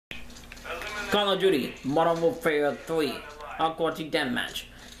Call of Duty Modern Warfare 3 Quality Deathmatch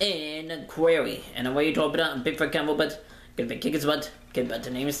in QUARRY. And I'm waiting to open up Big Fat Campbell, but gonna kick his butt, get butt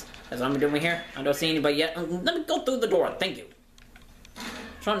to names. That's what I'm doing here. I don't see anybody yet. Let me go through the door, thank you.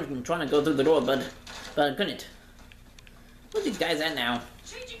 Trying to go through the door, but I couldn't. Where's these guys at now?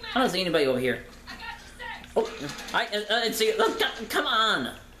 I don't see anybody over here. Oh, I see. Look, come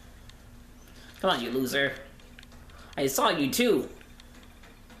on. Come on, you loser. I saw you too.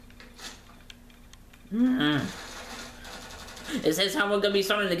 Is this how we're gonna be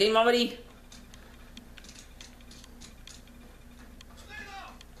starting the game already?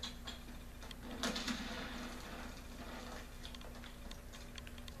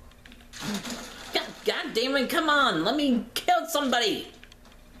 God damn it, come on, let me kill somebody.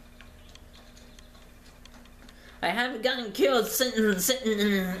 I haven't gotten killed since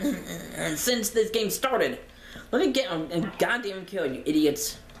this game started. Let me get a goddamn kill, you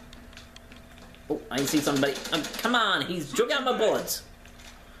idiots. Oh, I see somebody. Come on, he's drinking out my bullets.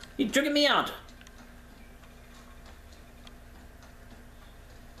 He's drinking me out.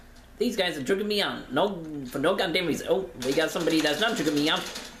 These guys are drinking me out. No, for no goddamn reason. Oh, we got somebody that's not drinking me out.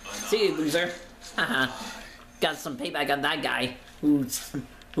 See you, loser. Haha. Got some payback on that guy who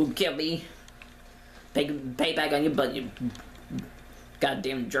killed me. Payback on your butt, you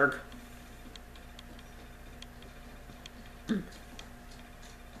goddamn jerk.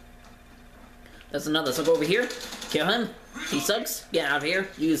 That's another sucker over here. Kill him. He sucks. Get out of here.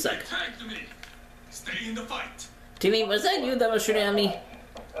 You suck. Stay in the fight. Teammate, was that you that was shooting at me?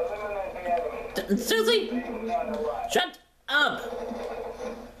 Seriously? Shut up.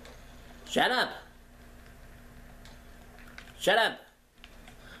 Shut up. Shut up.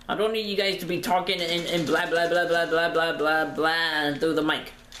 I don't need you guys to be talking and blah blah blah blah blah blah blah blah through the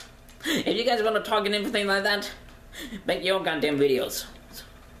mic. If you guys want to talk and everything like that, make your own goddamn videos.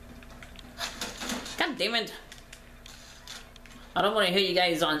 God damn it. I don't want to hear you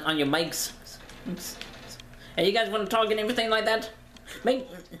guys on your mics. If you guys want to talk and everything like that, make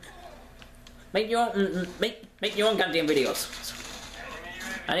your own goddamn videos.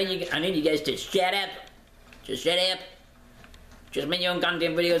 I need you guys to shut up. Just shut up. Just make your own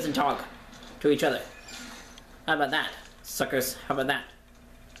goddamn videos and talk to each other. How about that, suckers? How about that?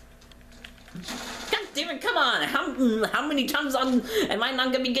 God damn it, come on! How many times am I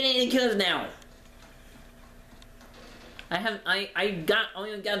not gonna be getting any kills now? I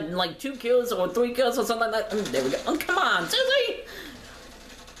only got like 2 kills or 3 kills or something like that. There we go. Oh, come on, seriously?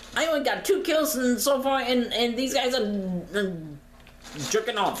 I only got 2 kills so far, and these guys are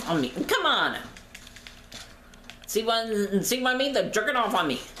jerking off on me. Come on! See what I mean? They're jerking off on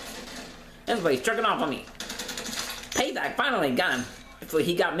me. Everybody's jerking off on me. Payback finally got him.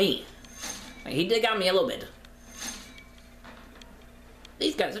 He got me. He did got me a little bit.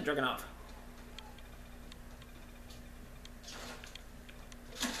 These guys are jerking off.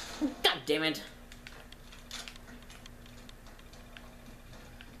 God damn it.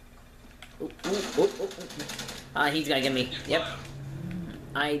 He's gonna get me. Yep.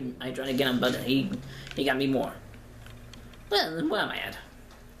 I tried to get him, but he got me more. Well, where am I at?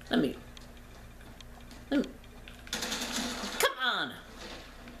 Let me... Come on!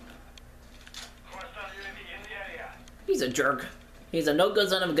 He's a jerk. He's a no-good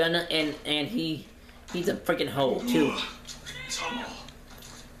son of a gun, and he's a freaking hoe, too.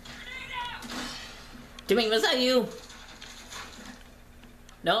 Jimmy, was that you?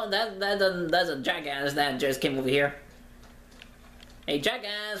 No, that's a jackass that just came over here. Hey,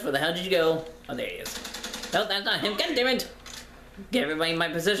 jackass, where the hell did you go? Oh, there he is. No, that's not him. God damn it! Get everybody in my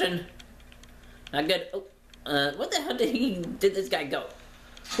position. Not good. Oh, where the hell did this guy go?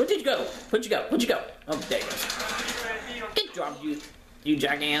 Where did you go? Where'd you go? Where'd you go? Oh, there he goes. Get dropped, you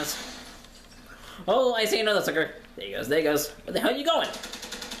jackass. Oh, I see another sucker. There he goes. There he goes. Where the hell are you going?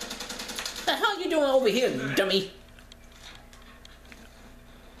 What the hell are you doing over here, dummy?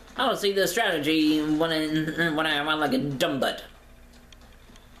 I don't see the strategy when I run like a dumb butt.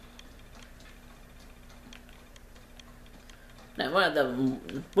 Now, what's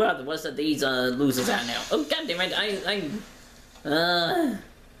these losers at now? Oh, god damn it!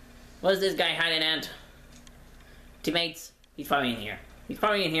 What's this guy hiding at? Teammates, he's probably in here. He's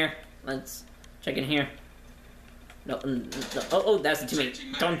probably in here. Let's check in here. No, oh, that's the teammate.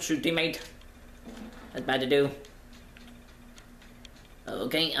 Don't shoot, teammate. That's bad to do.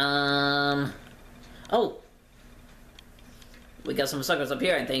 Okay, oh. We got some suckers up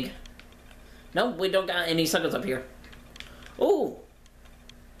here, I think. Nope, we don't got any suckers up here. Oh!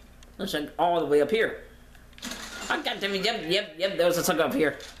 Let's check all the way up here. Oh, God damn it, yep, there's a sucker up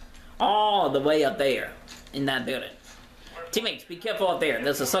here. All the way up there, in that building. Teammates, be careful up there.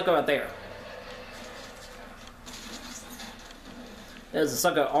 There's a sucker up there. There's a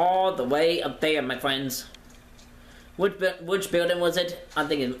sucker all the way up there, my friends. Which building was it? I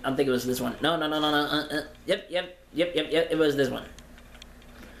think it was this one. No. Yep. It was this one.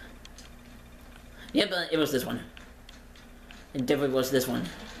 Yep, it was this one. It definitely was this one.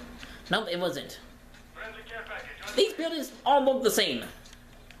 Nope, it wasn't. These buildings all look the same.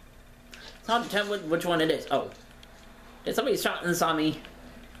 It's hard to tell which one it is. Oh. Did somebody shot and saw me?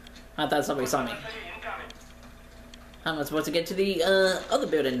 I thought somebody saw me. How am I supposed to get to the other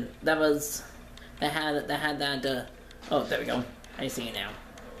building that had that oh, there we go. I see it now.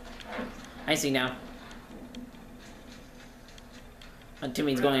 I see now. My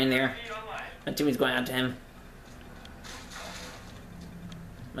teammate's going in there. My teammate's going out to him.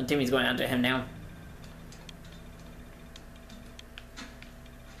 My teammate's going out to him now.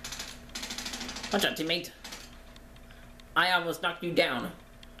 Watch out, teammate. I almost knocked you down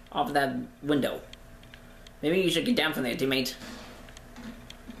off of that window. Maybe you should get down from there, teammate.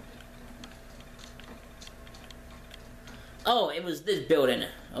 Oh, it was this building.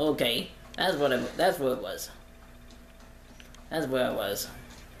 Okay, that's what it was. That's where it was.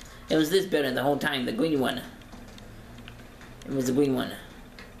 It was this building the whole time, the green one. It was the green one.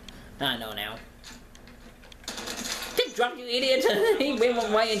 I know now. Just drop, you idiot! He went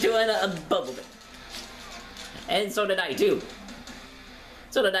right into a bubble. And so did I too.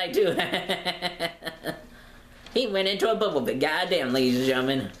 He went into a bubble bit. Goddamn, ladies and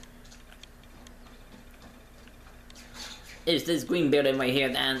gentlemen. It's this green building right here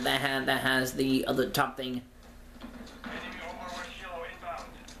that has the other top thing.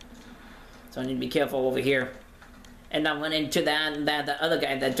 So I need to be careful over here. And I went into the other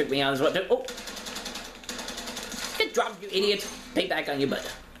guy that took me out as well. Oh! Get dropped, you idiot! Pay back on your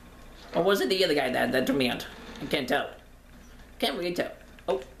butt. Or was it the other guy that took me out? I can't tell. Can't really tell.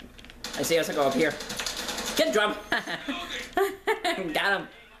 Oh! I see us go up here. Get dropped! Got him!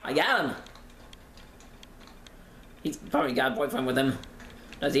 I got him! He's probably got a boyfriend with him.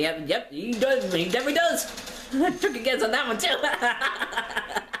 Does he have? Yep, he does. He definitely does. Took a guess on that one too.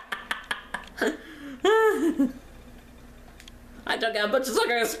 I took out a bunch of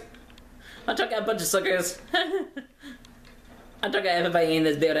suckers. I took out everybody in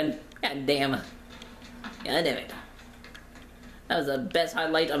this building. God damn. God damn it. That was the best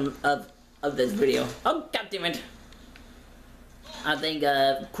highlight of this video. Oh, god damn it. I think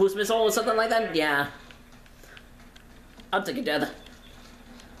cruise missile or something like that. Yeah. I'll take it death.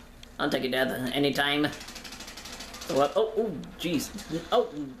 Anytime. So, oh, jeez. Oh,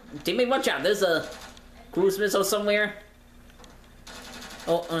 teammate, watch out. There's a cruise missile somewhere.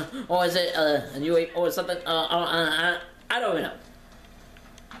 Oh, or is it a UAV or something? I don't even know.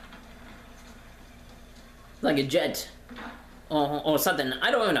 Like a jet. Or something.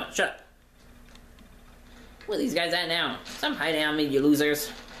 I don't even know. Shut up. Where are these guys at now? Stop hiding on me, you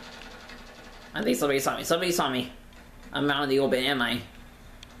losers. I think somebody saw me. I'm out in the open, am I?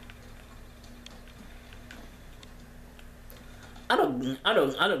 I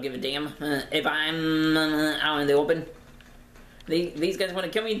don't give a damn if I'm out in the open. These guys want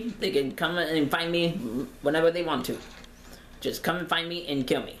to kill me, they can come and find me whenever they want to. Just come and find me and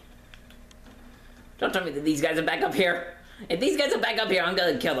kill me. Don't tell me that these guys are back up here. If these guys are back up here, I'm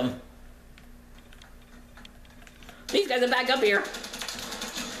gonna kill them. These guys are back up here.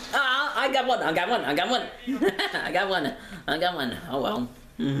 I got one. I got one. Oh well.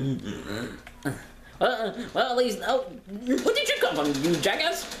 Well, at least. Oh, where did you come from, you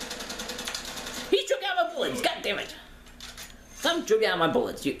jackass? He took out my bullets. God damn it! Stop taking out my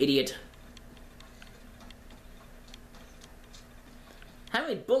bullets, you idiot. How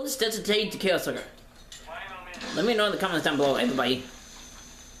many bullets does it take to kill a sucker? Let me know in the comments down below, everybody.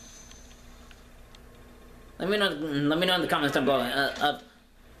 Let me know in the comments down below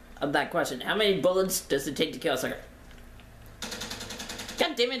of that question. How many bullets does it take to kill a sucker?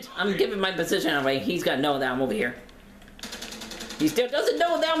 God damn it! I'm giving my position away. He's got to know that I'm over here. He still doesn't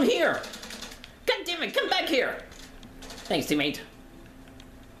know that I'm here. God damn it! Come back here. Thanks, teammate.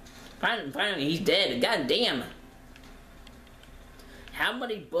 Finally, he's dead. God damn. How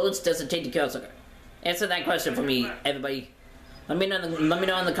many bullets does it take to kill a sucker? Answer that question for me, everybody. Let me know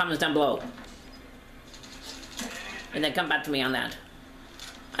in the comments down below. And then come back to me on that.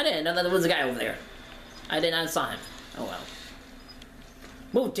 I didn't know that there was a guy over there. I did not saw him. Oh well.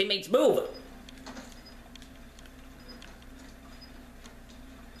 Move, teammates, move!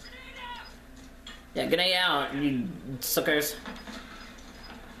 Yeah, grenade out, you suckers.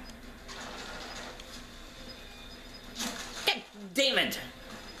 God damn it!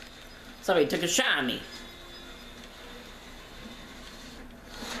 Somebody took a shot at me.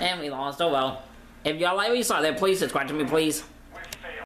 And we lost, oh well. If y'all like what you saw there, please subscribe to me, please.